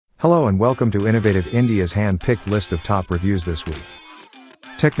Hello and welcome to Innovative India's hand-picked list of top reviews this week.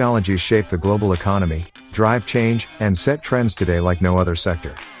 Technologies shape the global economy, drive change, and set trends today like no other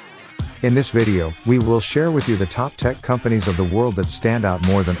sector. In this video, we will share with you the top tech companies of the world that stand out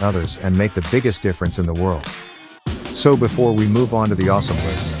more than others and make the biggest difference in the world. So before we move on to the awesome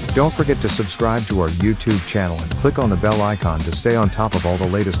list, don't forget to subscribe to our YouTube channel and click on the bell icon to stay on top of all the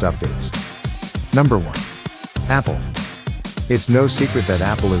latest updates. Number 1. Apple. It's no secret that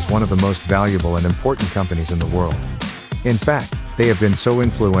Apple is one of the most valuable and important companies in the world. In fact, they have been so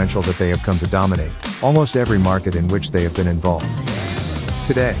influential that they have come to dominate almost every market in which they have been involved.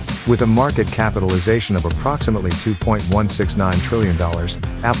 Today, with a market capitalization of approximately $2.169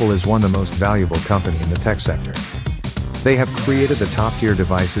 trillion, Apple is one of the most valuable companies in the tech sector. They have created the top-tier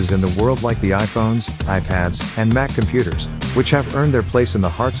devices in the world like the iPhones, iPads, and Mac computers, which have earned their place in the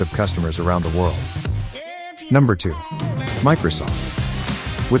hearts of customers around the world. Number 2.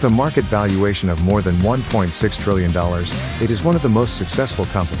 Microsoft. With a market valuation of more than $1.6 trillion, it is one of the most successful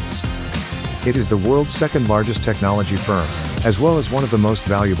companies. It is the world's second largest technology firm, as well as one of the most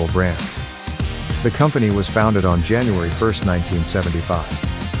valuable brands. The company was founded on January 1,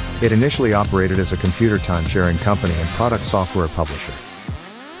 1975. It initially operated as a computer time-sharing company and product software publisher.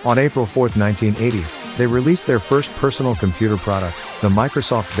 On April 4, 1980, they released their first personal computer product, the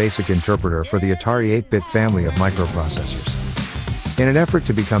Microsoft Basic Interpreter for the Atari 8-bit family of microprocessors. In an effort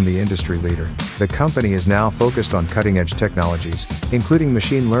to become the industry leader, the company is now focused on cutting-edge technologies, including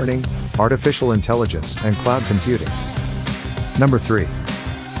machine learning, artificial intelligence, and cloud computing. Number 3.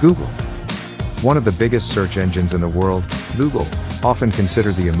 Google. One of the biggest search engines in the world, Google, often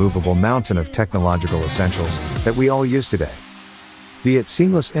considered the immovable mountain of technological essentials that we all use today. Be it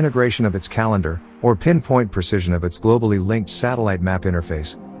seamless integration of its calendar, or pinpoint precision of its globally linked satellite map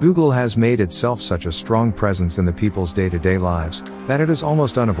interface, Google has made itself such a strong presence in the people's day-to-day lives, that it is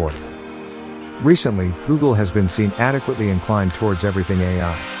almost unavoidable. Recently, Google has been seen adequately inclined towards everything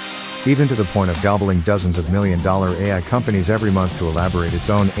AI. Even to the point of gobbling dozens of million-dollar AI companies every month to elaborate its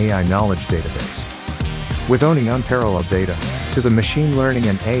own AI knowledge database. With owning unparalleled data, to the machine learning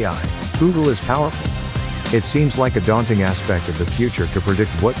and AI, Google is powerful. It seems like a daunting aspect of the future to predict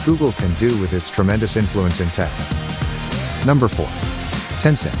what Google can do with its tremendous influence in tech. Number 4.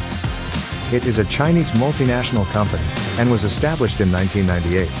 Tencent. It is a Chinese multinational company, and was established in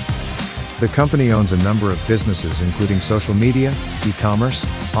 1998. The company owns a number of businesses including social media, e-commerce,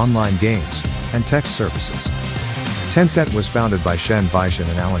 online games, and text services. Tencent was founded by Shen Weishan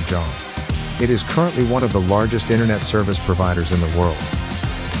and Alan Zhang. It is currently one of the largest internet service providers in the world.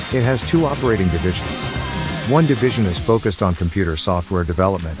 It has two operating divisions. One division is focused on computer software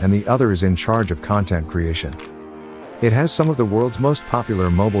development and the other is in charge of content creation. It has some of the world's most popular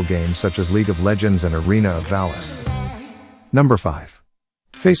mobile games such as League of Legends and Arena of Valor. Number 5.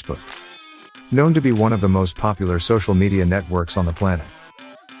 Facebook. Known to be one of the most popular social media networks on the planet.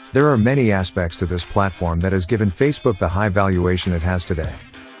 There are many aspects to this platform that has given Facebook the high valuation it has today.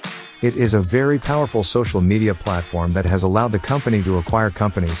 It is a very powerful social media platform that has allowed the company to acquire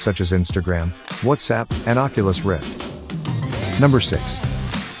companies such as Instagram, WhatsApp, and Oculus Rift. Number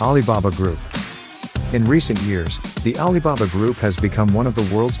 6. Alibaba Group. In recent years, the Alibaba Group has become one of the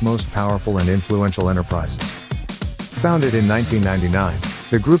world's most powerful and influential enterprises. Founded in 1999,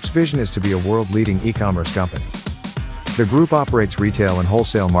 the group's vision is to be a world-leading e-commerce company. The group operates retail and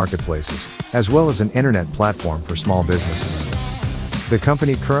wholesale marketplaces, as well as an internet platform for small businesses. The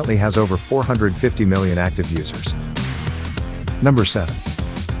company currently has over 450 million active users. Number 7.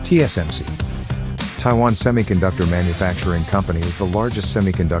 TSMC. Taiwan Semiconductor Manufacturing Company is the largest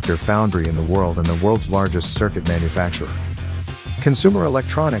semiconductor foundry in the world and the world's largest circuit manufacturer. Consumer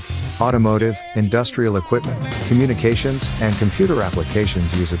electronic, automotive, industrial equipment, communications, and computer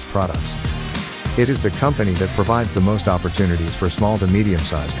applications use its products. It is the company that provides the most opportunities for small to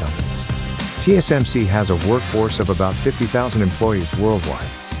medium-sized companies. TSMC has a workforce of about 50,000 employees worldwide.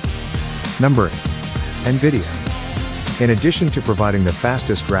 Number 8. Nvidia. In addition to providing the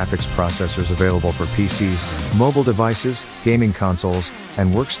fastest graphics processors available for PCs, mobile devices, gaming consoles,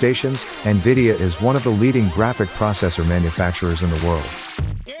 and workstations, Nvidia is one of the leading graphic processor manufacturers in the world.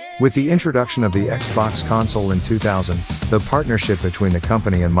 With the introduction of the Xbox console in 2000, the partnership between the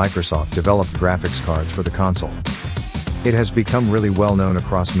company and Microsoft developed graphics cards for the console. It has become really well known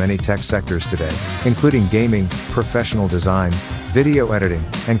across many tech sectors today, including gaming, professional design, video editing,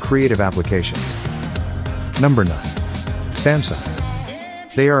 and creative applications. Number 9. Samsung.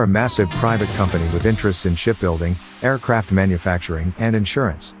 They are a massive private company with interests in shipbuilding, aircraft manufacturing, and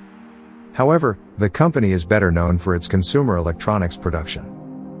insurance. However, the company is better known for its consumer electronics production.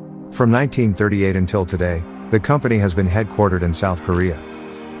 From 1938 until today, the company has been headquartered in South Korea.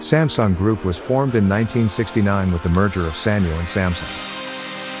 Samsung Group was formed in 1969 with the merger of Sanyo and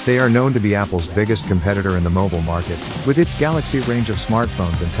Samsung. They are known to be Apple's biggest competitor in the mobile market, with its Galaxy range of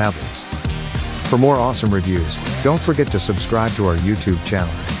smartphones and tablets. For more awesome reviews, don't forget to subscribe to our YouTube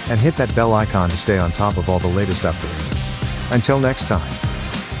channel, and hit that bell icon to stay on top of all the latest updates. Until next time.